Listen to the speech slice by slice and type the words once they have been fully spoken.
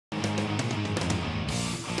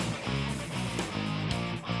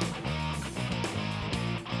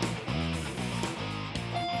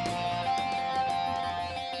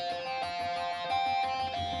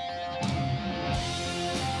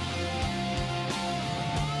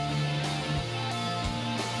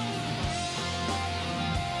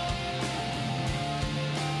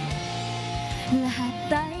Lahat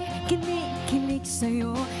ay kinikilig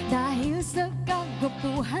sa'yo dahil sa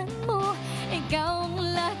kagwapuhan mo. Ikaw ang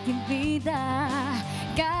laging bida.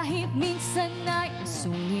 Kahit minsan ay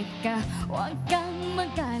sungit ka, huwag kang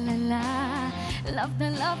mag-alala. Love na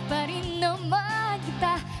love pa rin naman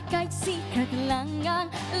kita, kahit secret lang ang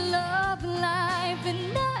love life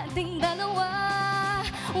nating dalawa.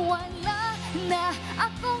 Wala na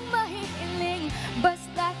akong mahihiling,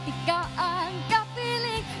 basta't ikaw ang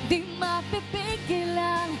kapiling. Di mapipigil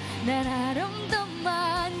ang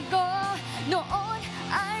nararamdaman ko. Noon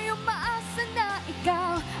ay umaasa na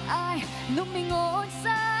ikaw ay lumingon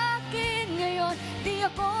sa akin. Ngayon di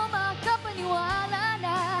ako makapaniwala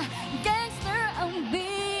na gangster ang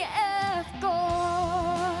BF ko.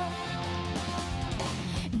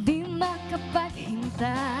 Di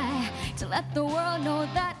makapaghintay to let the world know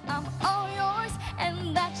that I'm all yours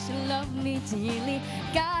and that you love me dearly.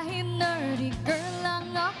 Kahit nerdy girl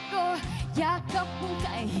lang ako, yakap mong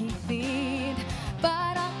kahigpit.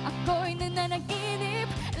 Parang ako'y nananaginip,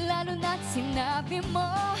 lalo na't sinabi mo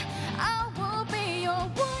I will be your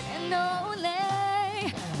one and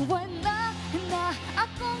only. Wala na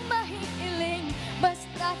akong mahihiling,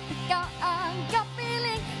 basta't ikaw ang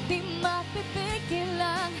kapiling. Di mapipigil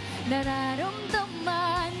ang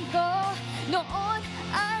nararamdaman ko. Noon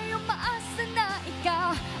ay umaasa na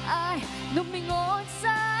ikaw ay lumingon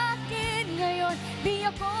sa akin. Ngayon di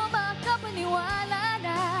ako makapaniwala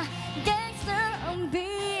na gangster ang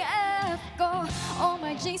BF ko. Oh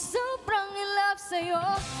my G, sobrang in love sa'yo.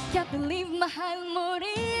 Can't believe mahal mo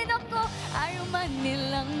rin ako. Ayaw man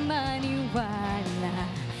nilang maniwala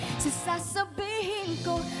sa sasabihin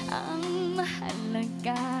ko ang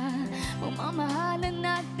mahalaga. Mamamahalan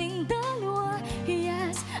nating dalawa.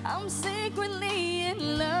 Yes, I'm secretly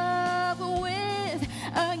in love with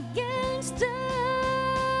a gangster.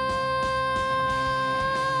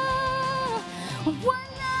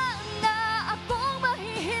 Wala na akong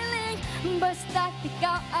mahihiling, basta't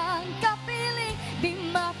ikaw ang kapiling. Di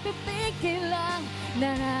mapipigil ang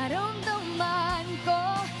nararamdaman ko.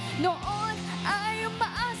 Noon ay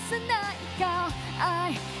umaasa na ikaw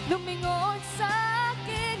ay lumingon sa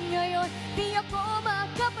akin. Ngayon di ako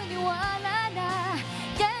makapaniwala na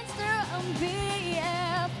gangster ang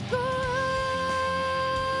BF ko.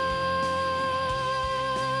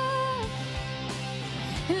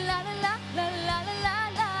 La la la la la la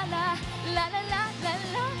la la la la la la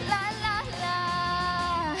la la la la.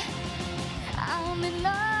 I'm in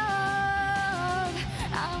love,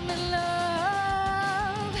 I'm in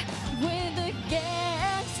love with a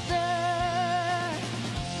gangster.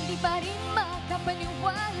 Di pa rin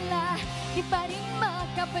makapaniwala, di pa rin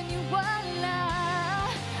makapaniwala.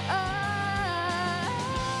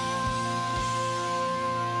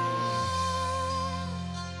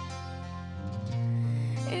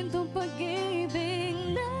 Itong pag-ibig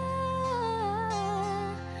na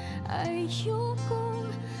ayokong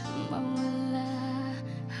mawala.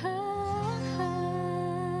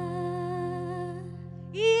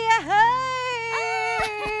 Yay!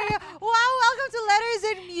 Wow, welcome to Letters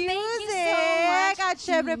and Music! Thank you so much, At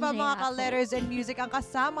syempre pa DJ mga ako. ka-Letters and Music, ang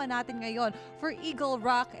kasama natin ngayon for Eagle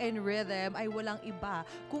Rock and Rhythm ay walang iba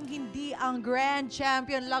kung hindi ang Grand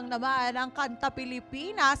Champion lang naman ng Kanta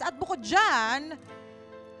Pilipinas. At bukod dyan,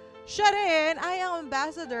 siya rin ay ang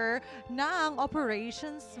ambassador ng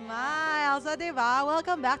Operation Smile. So, diba?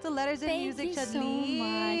 Welcome back to Letters and Thank Music, you so Chadleen.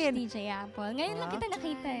 much, DJ Apple. Ngayon lang kita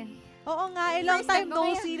nakita eh. Oo nga, long First time time ko no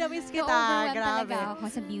ngayon. see, na-miss kita. Na-overwhelmed Grabe. talaga ako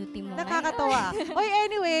sa beauty mo. Nakakatawa. Oy,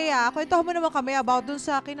 anyway, kwentuhan mo naman kami about dun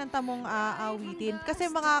sa kinanta mong awitin. Kasi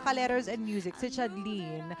mga ka-Letters and Music, si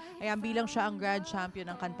Chadleen, ayan, bilang siya ang Grand Champion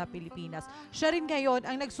ng Kanta Pilipinas, siya rin ngayon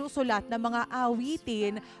ang nagsusulat ng mga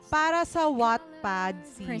awitin para sa Wattpad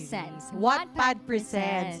series. Presents. Wattpad Wattpad Presents.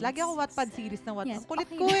 Presents. Lagi ako Wattpad series ng Wattpad. Yes, Ang kulit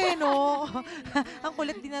okay. ko eh, no? Ang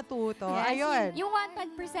kulit din natuto. Yes, Ayun. Yung Wattpad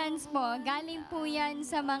Presents po, galing po yan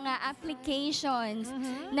sa mga applications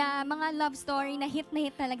na mga love story na hit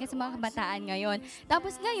talaga sa mga kabataan ngayon.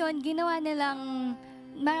 Tapos ngayon, ginawa nilang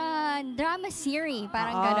drama series,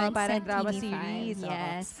 parang gano'n parang sa drama TV5. series. oo.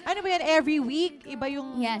 Yes. Ano ba yan? Every week, iba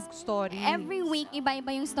yung Yes. story. Every week,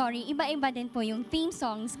 iba-iba yung story. Iba-iba din po yung theme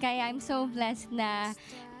songs. Kaya I'm so blessed na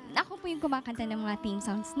ako po yung kumakanta ng mga theme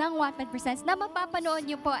songs ng Wattpad Presents na mapapanood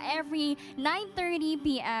nyo po every 9:30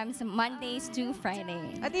 p.m. sa Mondays to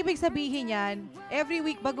Friday. At ibig sabihin yan, every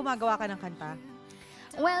week ba gumagawa ka ng kanta?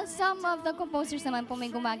 Well, some of the composers naman po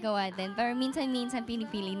may gumagawa din. Pero minsan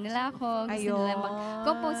pinipili nila ako. Gusto nila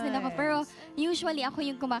mag-compose nila ako. Pero usually ako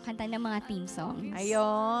yung kumakanta ng mga theme songs.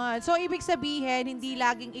 Ayun. So, ibig sabihin, hindi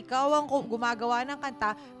laging ikaw ang gumagawa ng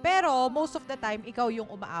kanta, pero most of the time, ikaw yung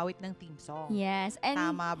umaawit ng theme song. Yes. And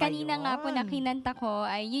Tama ba kanina yun? nga po na kinanta ko,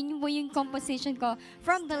 ay yun po yung composition ko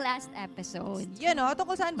from the last episode. Yan o.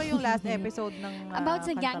 Tungkol saan ba yung last episode ng About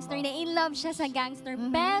sa kanta gangster, mo? na in love siya sa gangster,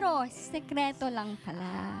 pero sekreto lang pala.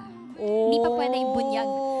 Oh, Hindi pa pwede ibunyag.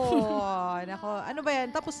 Nako, ano ba yan?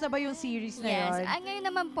 Tapos na ba yung series na Yes. yun? Ngayon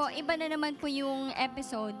naman po, iba na naman po yung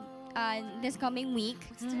episode this coming week.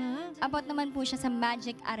 About naman po siya sa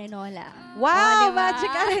Magic Arenola. Wow! Diba? Magic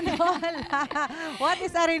Arenola! What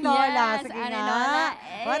is Arenola? Yes, Sige Arenola. nga.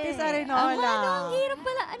 What is Arenola? Ang hirap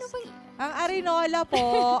pala. Ano ba? Ang Arenola po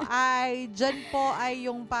ay, dyan po ay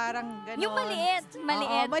yung parang gano'n. Yung maliit. Maliit.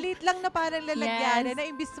 Oo, maliit lang na parang lalagyanan Yes. na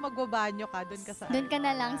imbis magbabanyo ka, doon ka sa Doon ka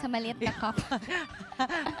na lang sa maliit na cup.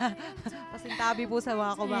 Pasintabi po sa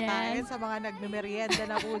mga kumakain, sa mga nagme-merienda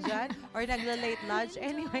na po dyan, or nagla-late lunch.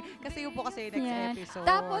 Anyway, kasi yun po kasi next Yeah. episode.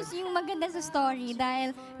 Tapos yung maganda sa story,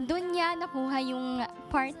 dahil doon niya nakuha yung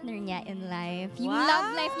partner niya in life. Yung Wow! love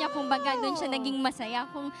life niya, kumbaga, doon siya naging masaya.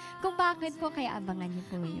 Kung bakit po, kaya abangan niyo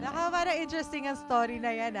po yun. Parang interesting ang story na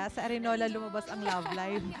yan, ha? Sa Arenola lumabas ang love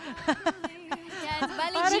life. Yes,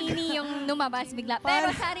 bali Genie yung lumabas bigla. Pero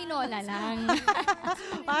sa Arinola lang.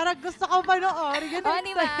 Parang gusto ko panoorin. Yun,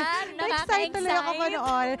 Diba? Na-excite tuloy ako Nakaka-excite.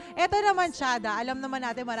 panoorin. Ito naman, Chada, alam naman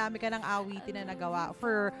natin marami ka ng awitin na nagawa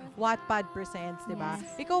for Wattpad Presents, di ba?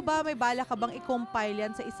 Yes. Ikaw ba, may bala ka bang i-compile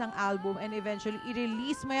yan sa isang album and eventually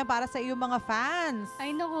i-release mo yan para sa iyong mga fans?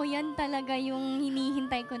 Ay naku, yan talaga yung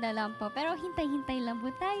hinihintay ko na lang po. Pero hintay-hintay lang po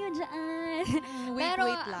tayo dyan. Pero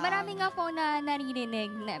Wait lang. marami nga po na naririnig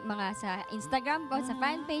na mga sa Instagram po, sa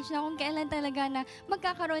fanpage na kung kailan talaga na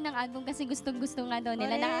magkakaroon ng album kasi gustong-gusto nga daw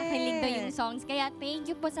nila. Correct. Nakakilig daw yung songs. Kaya thank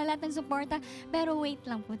you po sa lahat ng suporta. Pero wait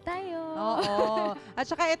lang po tayo. Oo. At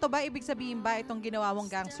saka ito ba, ibig sabihin ba itong ginawa mong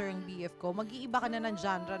Gangster Ang BF Ko, mag-iiba ka na ng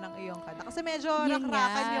genre ng iyong kanta? Kasi medyo Yun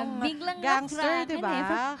rakrakan nga. yung Biglang gangster, rakrakan di ba?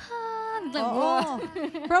 biglang, Oo.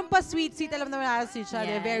 From pa-sweet, sweet, alam naman natin si Chad,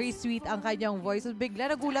 Yes. very sweet ang kanyang voice. So, bigla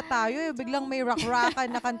nagulat tayo, biglang may rock-rockan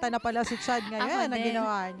na kanta na pala si Chad ngayon na din.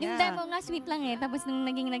 ginawa niya. Yung demo nga sweet lang Tapos nung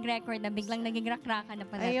naging nag-record na, biglang naging rakraka na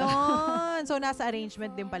pala to. Ayun. So, nasa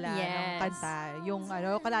arrangement din pala ng Yes. kanta. Yung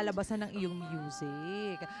kalalabasan ng iyong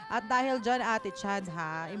music. At dahil dyan, Ate Chad,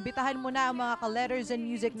 ha, imbitahan mo na ang mga ka-letters and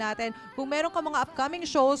music natin. Kung meron ka mga upcoming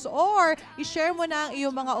shows or i-share mo na ang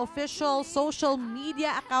iyong mga official social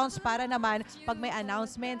media accounts para naman pag may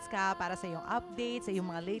announcements ka para sa iyong updates, sa iyong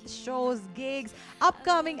mga latest shows, gigs,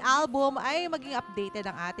 upcoming album, ay maging updated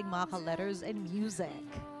ang ating mga ka-letters and music.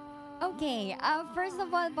 Okay, first of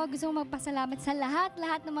all po, gusto ko magpasalamat sa lahat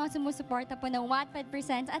ng mga sumusuporta po ng Wattpad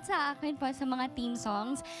Presents at sa akin po sa mga theme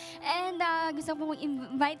songs. And gusto ko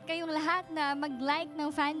invite kayong lahat na mag-like ng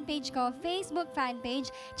fanpage ko, Facebook fanpage,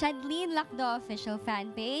 Chadleen Lacdo-o Official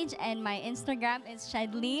Fanpage, and my Instagram is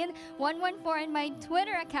Chadleen114 and my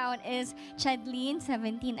Twitter account is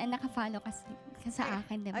Chadleen17 and nakafollow ka sa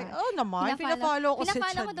akin, diba? Ay, naman. Pinafollow ko si Chad.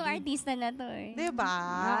 Pinafollow ko tong artista na to eh. Diba?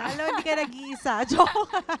 Alam, hindi ka nag-iisa. Joke.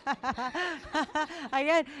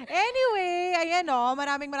 Ayan. Anyway, ayan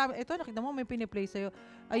maraming. Ito, nakita mo, may piniplay sa'yo.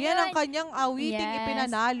 Ayan ang kanyang awiting Yes.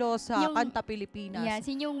 ipinanalo sa Yung- Kanta Pilipinas. Yes,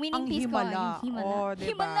 yun yung winning Ang piece ko. himala. Yung himala. Oh, diba?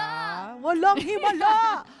 Himala! Walang himala!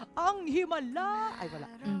 Ang himala! Ay, wala.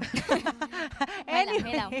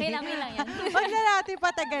 Anyway. Kailang yan. Huwag na natin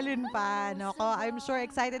patagalin pa. No? I'm sure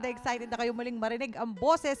excited na kayo muling marinig ang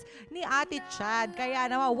boses ni Ate Chad. Kaya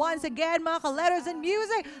naman, once again, mga ka-letters and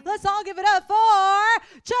music, let's all give it up for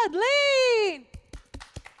Chadleen!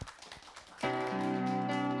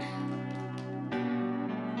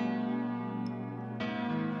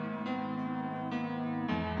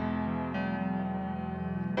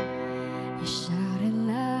 You shouted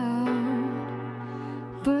loud,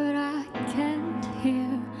 but I can't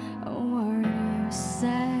hear a word you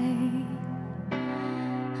say.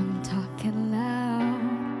 I'm talking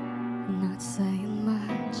loud, not saying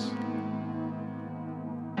much.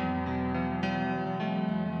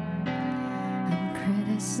 I'm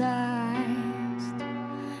criticized,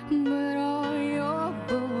 but all your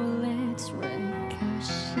bullets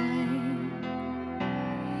ricochet.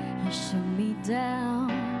 You shoot me down,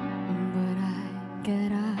 but I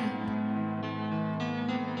get up.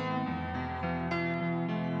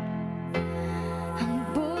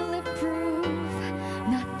 I'm bulletproof,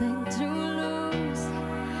 nothing to lose.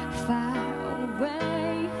 Far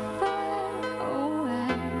away,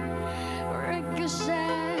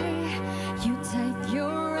 ricochet. You take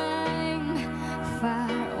your aim,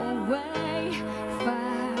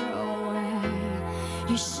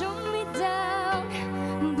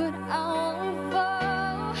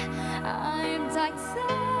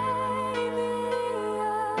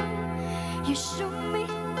 You shoot me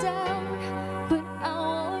down, but I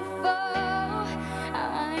won't fall.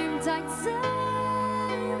 I'm titanium.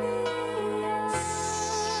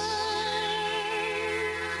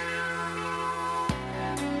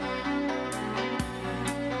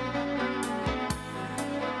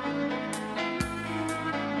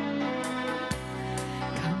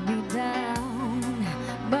 Cut me down,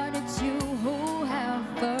 but it's you who have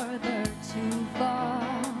further to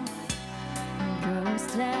fall. Goes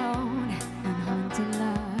down and haunted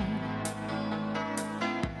light.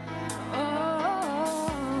 Oh,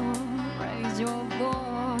 raise your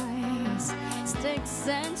voice. Sticks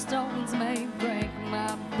and stones may break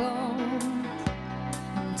my bones.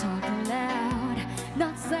 I'm talking loud,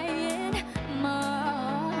 not saying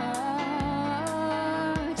much.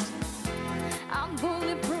 I'm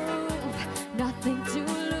bulletproof, nothing to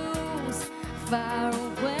lose. Far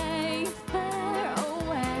away, far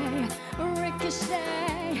away.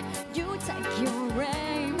 Ricochet, you take your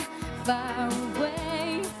aim. Far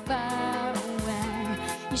away, far away.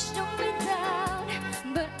 You shoot me down,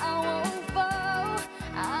 but I won't fall.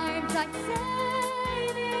 I'm titanium.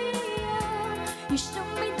 You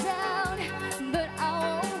shoot me down, but I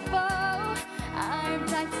won't fall. I'm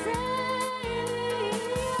titanium.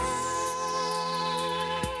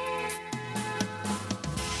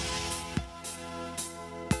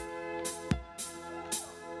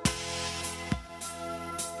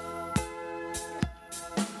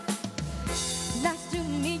 Nice to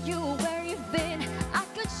meet you, where you've been. I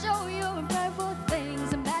could show you incredible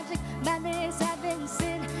things. Magic, madness, heaven,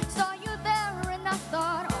 sin. Saw you there and I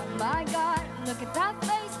thought, oh my God, look at that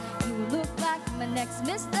face. You look like my next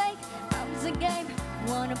mistake. Comes a game,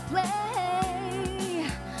 wanna play.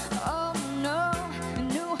 Oh no,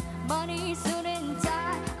 new money, suit and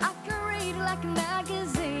tie. I could read like a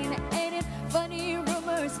magazine. Ain't it funny,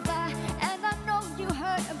 rumors fly. And I know you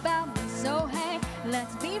heard about me, so hey,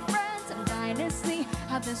 let's be friends. I'm dying to see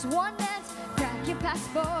how this one ends. Grab your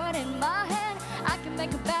passport in my hand. I can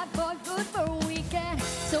make a bad boy good for a weekend.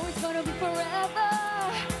 So it's gonna be forever,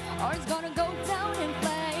 or it's gonna go down in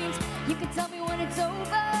flames. You can tell me when it's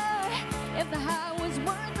over, if the high was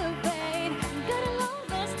worth the pain. Got a long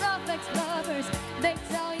list of ex-lovers. They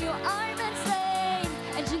tell you I'm insane.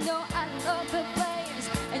 And you know I love the players,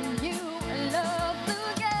 and you love the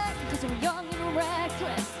game. Cause we're young and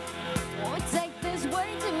reckless. Won't take this way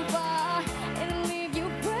too far. It'll leave you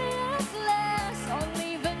breathless, or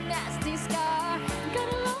leave a nasty scar. Got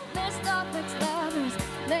a long list of ex-lovers.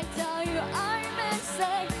 They tell you I'm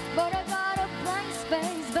insane, but I got a blank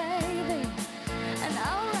space, baby, and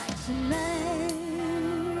I'll write your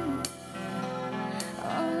name.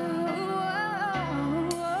 Oh,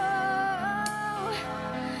 oh,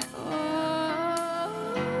 oh, oh.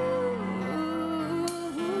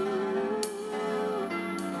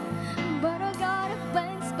 But I got a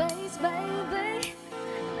blank space, baby,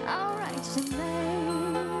 and I'll write your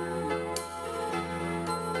name.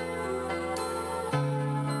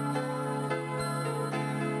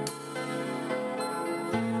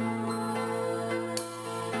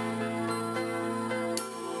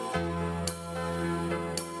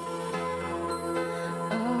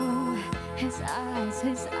 Oh, his eyes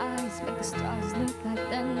make the stars look like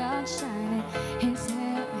they're not shining. His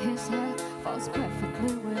hair falls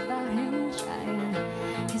perfectly without him trying.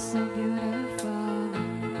 He's so beautiful,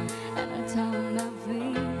 and I tell him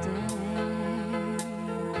every day.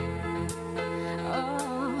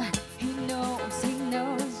 Oh, he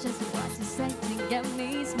knows just what to say to get me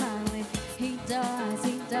smiling. He does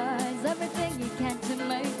everything he can to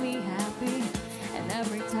make me happy. And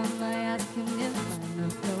every time I ask him if I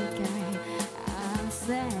look okay, I'll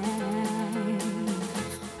say,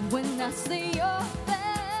 when I see your face,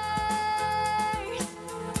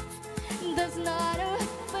 there's not a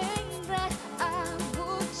thing that I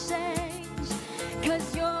would change. Cause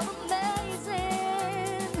you're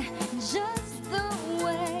amazing, just the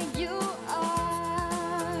way you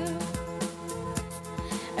are.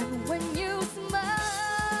 And when you smile,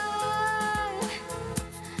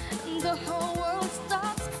 the whole world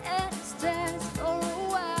stops and stares for a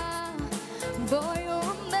while. Boy,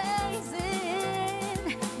 you're amazing,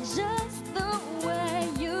 just the way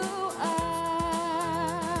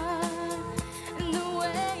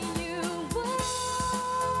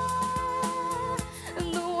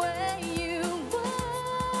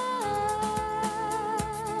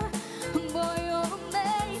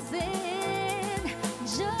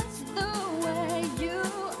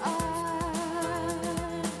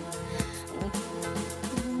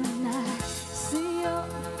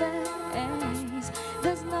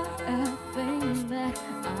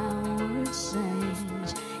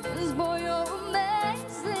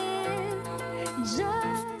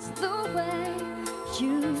just the way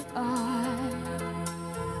you are.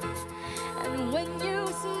 And when you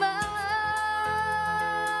smile,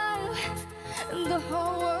 the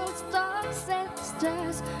whole world stops and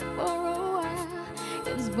stares for a while.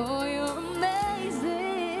 'Cause boy, you're amazing,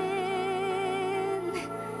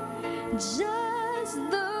 just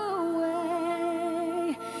the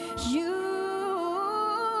way you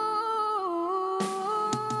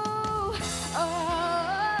are,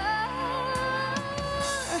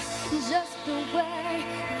 just the way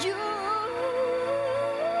you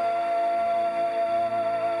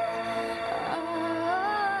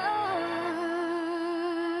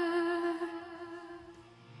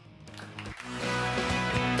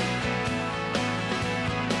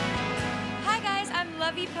Hi guys, I'm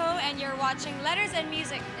Lovey Po and you're watching Letters and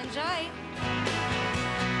Music. Enjoy!